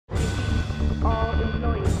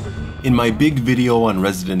In my big video on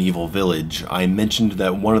Resident Evil Village, I mentioned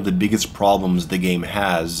that one of the biggest problems the game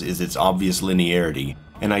has is its obvious linearity,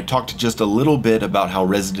 and I talked just a little bit about how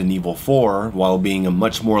Resident Evil 4, while being a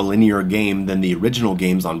much more linear game than the original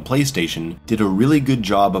games on PlayStation, did a really good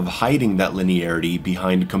job of hiding that linearity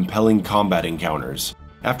behind compelling combat encounters.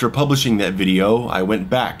 After publishing that video, I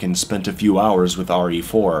went back and spent a few hours with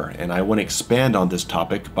RE4, and I want to expand on this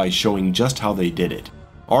topic by showing just how they did it.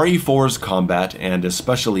 RE4's combat, and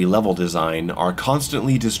especially level design, are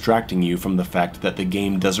constantly distracting you from the fact that the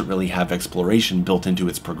game doesn't really have exploration built into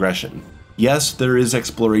its progression. Yes, there is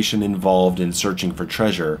exploration involved in searching for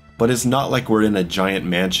treasure, but it's not like we're in a giant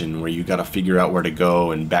mansion where you gotta figure out where to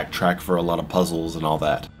go and backtrack for a lot of puzzles and all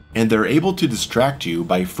that. And they're able to distract you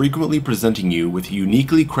by frequently presenting you with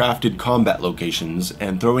uniquely crafted combat locations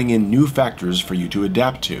and throwing in new factors for you to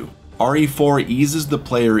adapt to. RE4 eases the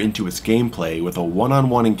player into its gameplay with a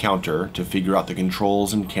one-on-one encounter to figure out the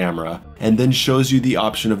controls and camera, and then shows you the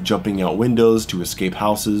option of jumping out windows to escape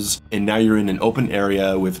houses, and now you're in an open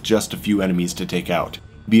area with just a few enemies to take out.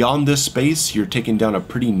 Beyond this space, you're taken down a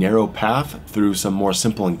pretty narrow path through some more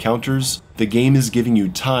simple encounters. The game is giving you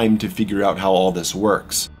time to figure out how all this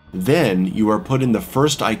works. Then, you are put in the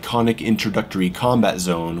first iconic introductory combat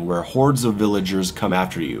zone where hordes of villagers come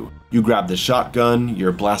after you. You grab the shotgun,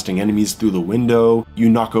 you're blasting enemies through the window, you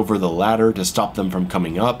knock over the ladder to stop them from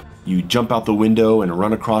coming up, you jump out the window and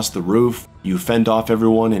run across the roof, you fend off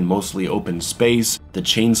everyone in mostly open space, the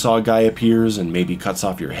chainsaw guy appears and maybe cuts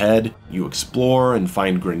off your head, you explore and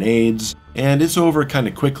find grenades, and it's over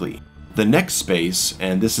kinda quickly. The next space,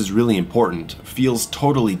 and this is really important, feels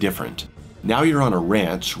totally different. Now you're on a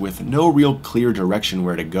ranch with no real clear direction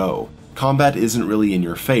where to go. Combat isn't really in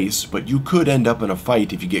your face, but you could end up in a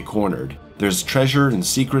fight if you get cornered. There's treasure and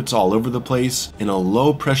secrets all over the place, in a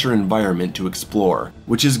low-pressure environment to explore,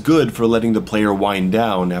 which is good for letting the player wind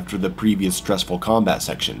down after the previous stressful combat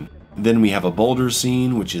section. Then we have a boulder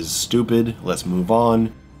scene, which is stupid, let's move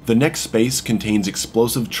on. The next space contains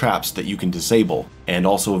explosive traps that you can disable, and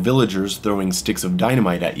also villagers throwing sticks of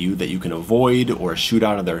dynamite at you that you can avoid or shoot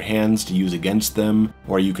out of their hands to use against them,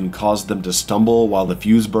 or you can cause them to stumble while the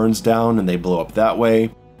fuse burns down and they blow up that way.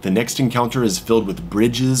 The next encounter is filled with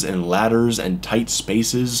bridges and ladders and tight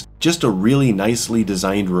spaces, just a really nicely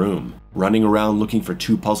designed room. Running around looking for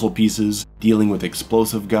two puzzle pieces, dealing with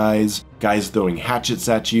explosive guys throwing hatchets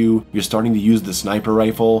at you, you're starting to use the sniper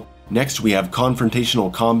rifle. Next we have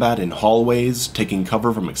confrontational combat in hallways, taking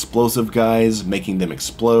cover from explosive guys, making them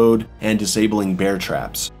explode, and disabling bear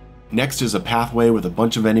traps. Next is a pathway with a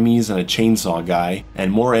bunch of enemies and a chainsaw guy, and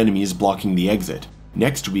more enemies blocking the exit.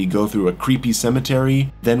 Next we go through a creepy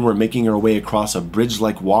cemetery, then we're making our way across a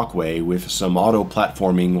bridge-like walkway with some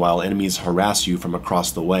auto-platforming while enemies harass you from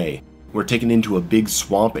across the way. We're taken into a big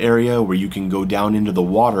swamp area where you can go down into the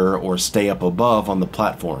water or stay up above on the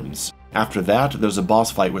platforms. After that, there's a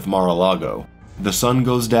boss fight with Mar-a-Lago. The sun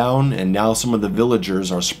goes down, and now some of the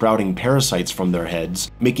villagers are sprouting parasites from their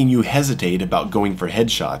heads, making you hesitate about going for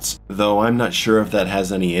headshots, though I'm not sure if that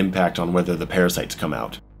has any impact on whether the parasites come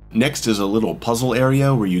out. Next is a little puzzle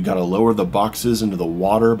area where you gotta lower the boxes into the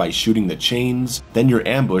water by shooting the chains, then you're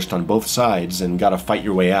ambushed on both sides and gotta fight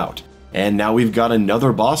your way out. And now we've got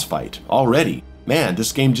another boss fight, already. Man,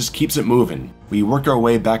 this game just keeps it moving. We work our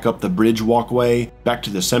way back up the bridge walkway, back to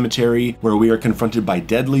the cemetery, where we are confronted by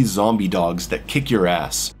deadly zombie dogs that kick your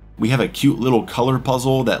ass. We have a cute little color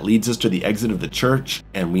puzzle that leads us to the exit of the church,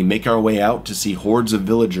 and we make our way out to see hordes of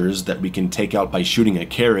villagers that we can take out by shooting a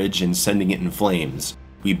carriage and sending it in flames.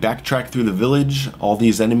 We backtrack through the village, all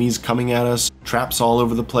these enemies coming at us, traps all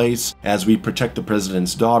over the place, as we protect the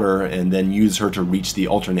president's daughter and then use her to reach the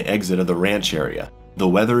alternate exit of the ranch area. The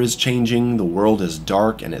weather is changing, the world is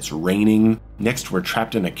dark, and it's raining. Next, we're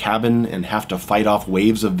trapped in a cabin and have to fight off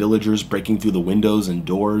waves of villagers breaking through the windows and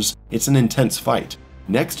doors. It's an intense fight.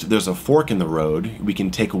 Next, there's a fork in the road. We can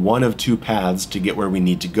take one of two paths to get where we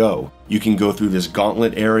need to go. You can go through this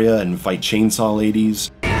gauntlet area and fight chainsaw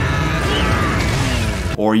ladies,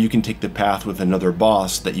 or you can take the path with another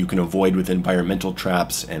boss that you can avoid with environmental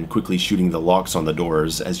traps and quickly shooting the locks on the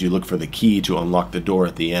doors as you look for the key to unlock the door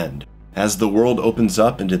at the end. As the world opens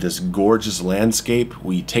up into this gorgeous landscape,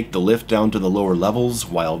 we take the lift down to the lower levels,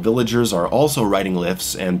 while villagers are also riding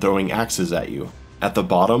lifts and throwing axes at you. At the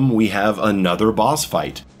bottom, we have another boss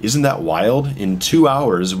fight. Isn't that wild? In 2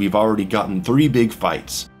 hours, we've already gotten 3 big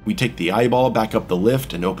fights. We take the eyeball back up the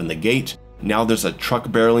lift and open the gate. Now there's a truck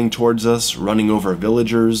barreling towards us, running over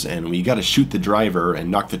villagers, and we gotta shoot the driver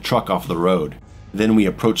and knock the truck off the road. Then we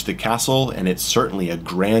approach the castle, and it's certainly a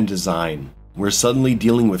grand design. We're suddenly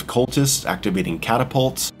dealing with cultists activating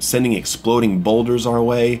catapults, sending exploding boulders our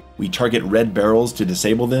way. We target red barrels to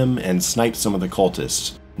disable them and snipe some of the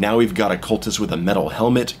cultists. Now we've got a cultist with a metal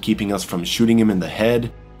helmet keeping us from shooting him in the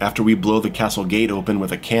head. After we blow the castle gate open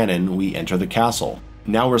with a cannon, we enter the castle.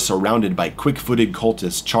 Now we're surrounded by quick-footed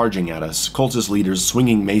cultists charging at us, cultist leaders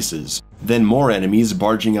swinging maces. Then more enemies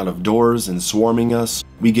barging out of doors and swarming us.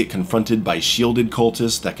 We get confronted by shielded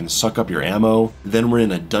cultists that can suck up your ammo. Then we're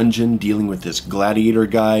in a dungeon dealing with this gladiator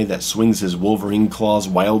guy that swings his Wolverine claws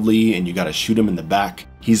wildly and you gotta shoot him in the back.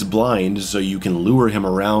 He's blind, so you can lure him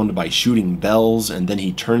around by shooting bells, and then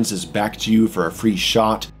he turns his back to you for a free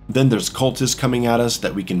shot. Then there's cultists coming at us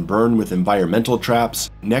that we can burn with environmental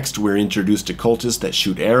traps. Next, we're introduced to cultists that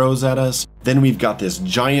shoot arrows at us. Then we've got this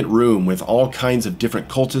giant room with all kinds of different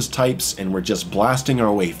cultist types, and we're just blasting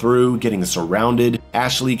our way through, getting surrounded.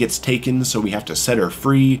 Ashley gets taken, so we have to set her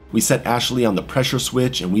free. We set Ashley on the pressure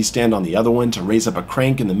switch, and we stand on the other one to raise up a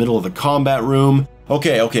crank in the middle of the combat room.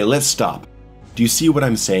 Okay, let's stop. Do you see what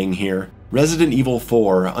I'm saying here? Resident Evil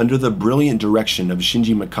 4, under the brilliant direction of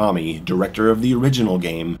Shinji Mikami, director of the original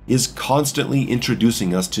game, is constantly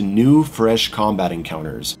introducing us to new, fresh combat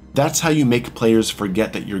encounters. That's how you make players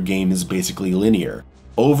forget that your game is basically linear.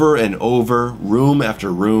 Over and over, room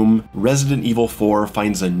after room, Resident Evil 4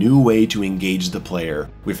 finds a new way to engage the player,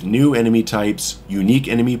 with new enemy types, unique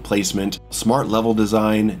enemy placement, smart level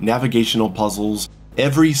design, navigational puzzles.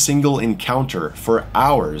 Every single encounter for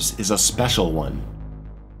hours is a special one.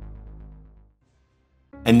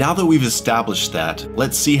 And now that we've established that,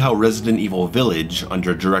 let's see how Resident Evil Village,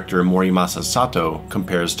 under director Morimasa Sato,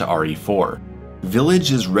 compares to RE4.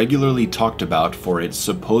 Village is regularly talked about for its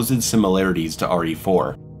supposed similarities to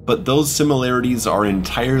RE4, but those similarities are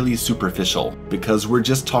entirely superficial, because we're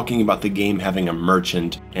just talking about the game having a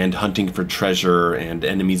merchant, and hunting for treasure, and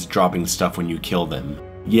enemies dropping stuff when you kill them.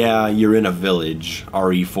 Yeah, you're in a village,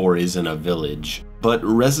 RE4 is in a village. But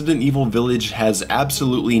Resident Evil Village has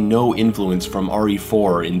absolutely no influence from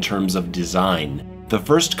RE4 in terms of design. The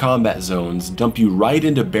first combat zones dump you right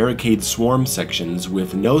into barricade swarm sections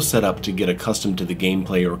with no setup to get accustomed to the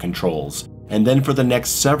gameplay or controls. And then for the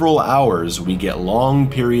next several hours, we get long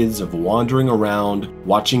periods of wandering around,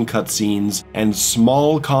 watching cutscenes, and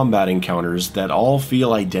small combat encounters that all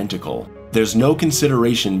feel identical. There's no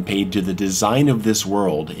consideration paid to the design of this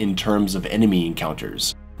world in terms of enemy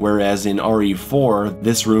encounters. Whereas in RE4,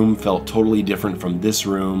 this room felt totally different from this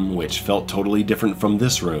room, which felt totally different from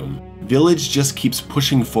this room. Village just keeps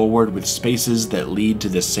pushing forward with spaces that lead to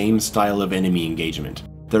the same style of enemy engagement.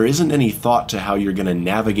 There isn't any thought to how you're gonna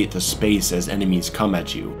navigate the space as enemies come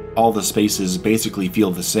at you. All the spaces basically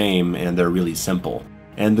feel the same and they're really simple.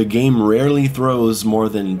 And the game rarely throws more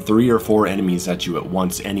than 3 or 4 enemies at you at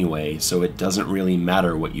once anyway, so it doesn't really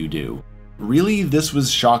matter what you do. Really, this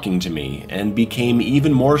was shocking to me, and became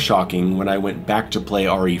even more shocking when I went back to play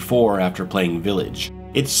RE4 after playing Village.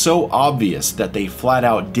 It's so obvious that they flat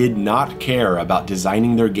out did not care about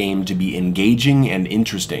designing their game to be engaging and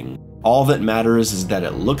interesting. All that matters is that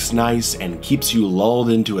it looks nice and keeps you lulled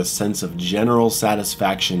into a sense of general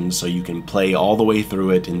satisfaction so you can play all the way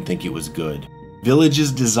through it and think it was good.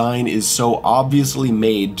 Village's design is so obviously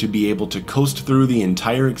made to be able to coast through the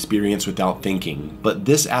entire experience without thinking, but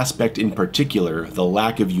this aspect in particular, the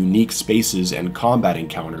lack of unique spaces and combat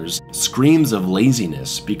encounters, screams of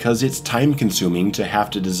laziness because it's time-consuming to have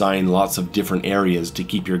to design lots of different areas to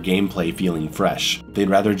keep your gameplay feeling fresh. They'd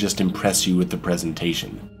rather just impress you with the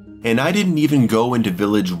presentation. And I didn't even go into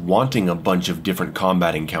Village wanting a bunch of different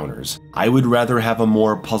combat encounters. I would rather have a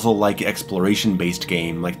more puzzle-like exploration-based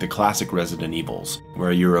game like the classic Resident Evils,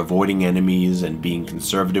 where you're avoiding enemies and being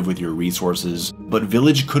conservative with your resources, but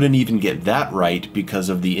Village couldn't even get that right because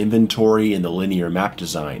of the inventory and the linear map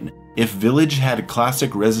design. If Village had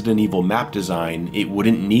classic Resident Evil map design, it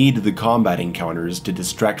wouldn't need the combat encounters to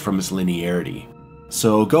distract from its linearity.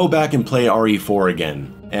 So go back and play RE4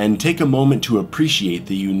 again, and take a moment to appreciate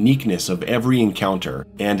the uniqueness of every encounter,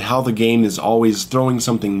 and how the game is always throwing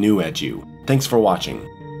something new at you. Thanks for watching.